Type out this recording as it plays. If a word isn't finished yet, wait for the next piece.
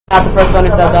Not the first one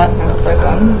who said that. Not the first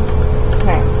one.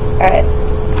 Okay. All right.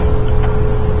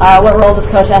 What role does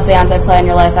Coach Asiante play in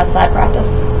your life outside practice?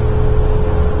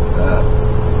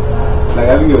 It's like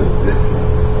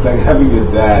having your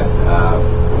dad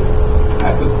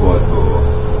at the court, so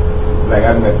it's like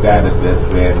having a dad, a best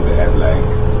friend, and like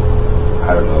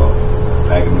I don't know,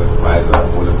 like an advisor,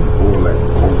 all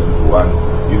into one.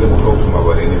 You can talk to him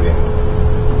about anything,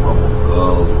 from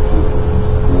girls to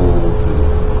school to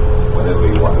whatever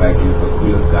you want. Like he's the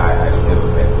coolest guy I've ever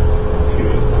met.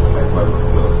 Period. That's my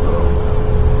close. So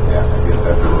yeah, I guess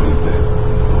that's the only place.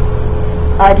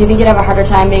 Do you think you'd have a harder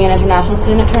time being an international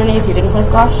student at Trinity if you didn't play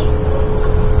squash?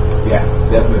 Yeah,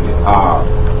 definitely. I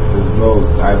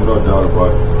have no doubt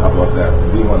about that.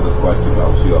 Being on the squash team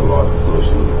helps you a lot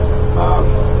socially.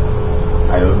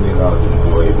 I don't think I would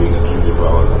enjoy being a Trinity if I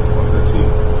wasn't on the team.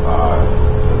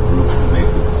 The group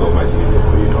makes it so much easier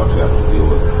for you not to have to deal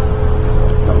with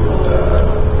some of the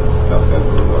stuff that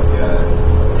goes on here.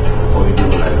 Only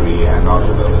people I really hang out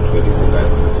with are the 24 guys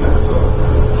on the team, so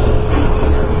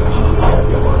I'm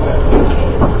happy about that.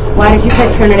 Why did you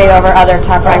pick Trinity over other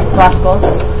top-ranked squash schools?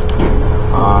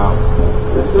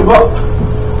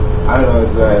 I don't know, it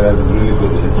has a really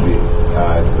good history.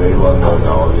 It's very well known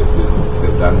now, obviously.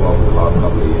 They've done well for the last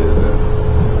couple of years, and I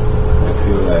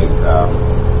feel like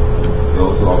they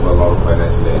also offer a lot of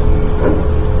financial aid, and that's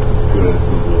pure and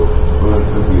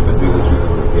simply the biggest reason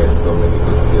we get so many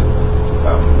good kids to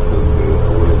come is because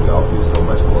they're willing to help you so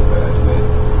much more financially.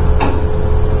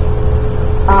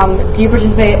 Do you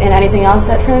participate in anything else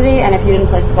at Trinity? And if you didn't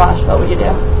play squash, what would you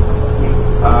do?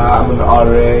 I'm an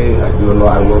RA. I do a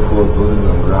lot. I work for buildings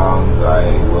and grounds. I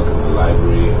work in the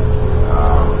library.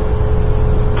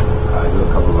 I do a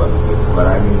couple of other things. But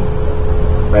I mean,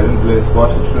 if I didn't play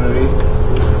squash at Trinity,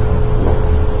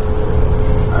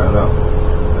 I don't know.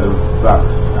 It would suck. I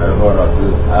don't know what I'd do.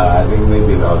 I think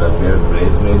maybe I would have wear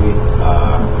braids. Maybe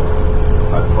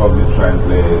I'd probably try and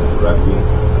play rugby.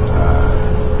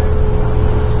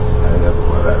 I think that's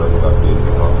about it. I don't think I'd do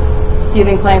anything else. Do you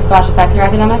think playing squash affects your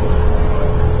academics?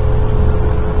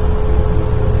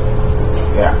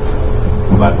 Yeah,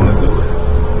 but in a good way.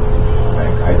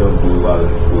 Like, I don't do well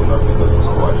in school not because of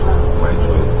squash, it's my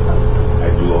choice. I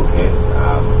do okay.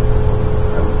 I'm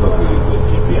perfectly good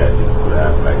GP. I just could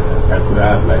have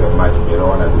like a much better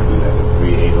one. I could be like a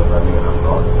 3.8 or something, and I'm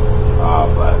not.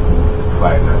 But it's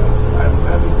fine. I'm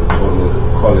having the total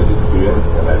college experience,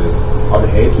 and I'd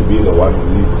hate to be the one who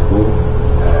leaves school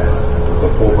with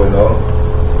a 4.0.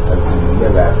 I've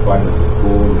never had fun at the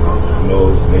school.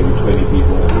 Knows maybe 20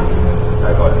 people.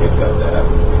 I got hit up that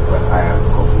happen to me, but I am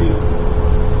complete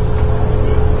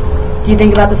experience. Do you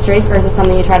think about the streak, or is it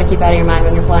something you try to keep out of your mind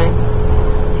when you're playing?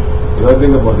 You don't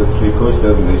think about the streak. Coach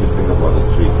doesn't make you think about the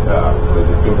streak because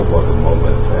you think about the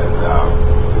moment, and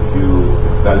if you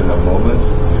excel in the moment,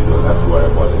 you don't have to worry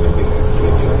about anything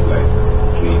extraneous like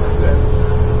streaks and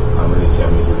how many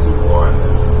championships you won.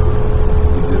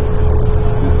 And you just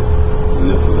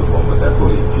live for the moment. That's what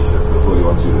he teaches. That's what he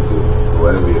wants you to do.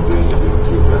 Whatever you're doing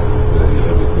to your best ability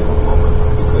every single moment.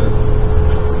 Because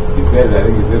I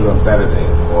think he said on Saturday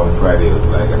or on Friday, it was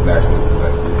like a guy who was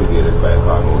like hit by a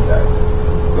car and all that.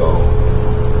 So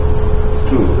it's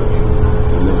true. I mean,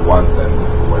 you live once, and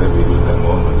whatever you do in that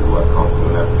moment is what counts. You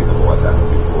don't have to think about what's happened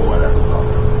before, what happens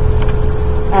after.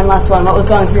 And last one, what was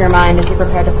going through your mind as you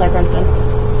prepared to play Princeton?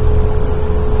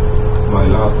 My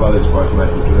last college squash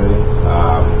match with Trinity.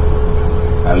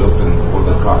 I looked and pulled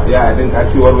the car. Yeah, I think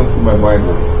actually what went through my mind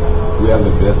was we have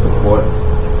the best support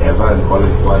ever in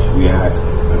college squash. We had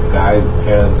the guys'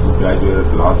 parents who graduated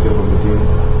last year from the team.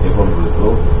 They're from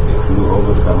Brazil. They flew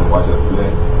over to come and watch us play.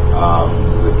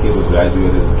 There's a kid who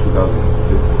graduated in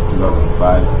 2006,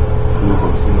 2005, flew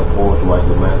from Singapore to watch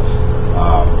the match.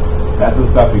 That's the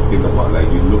stuff you think about. Like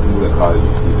you look into the crowd and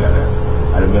you see that.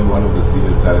 I remember one of the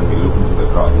seniors telling me, look into the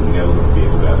crowd, you're never going to be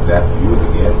able to have that view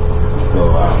again. So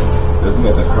looking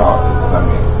at the crowd is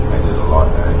something I did a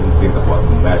lot, and I didn't think about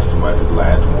the match too much until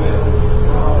I had to win.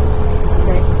 So,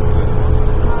 great.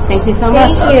 Thank you so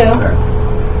much. Thank you. Thanks.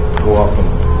 Go off.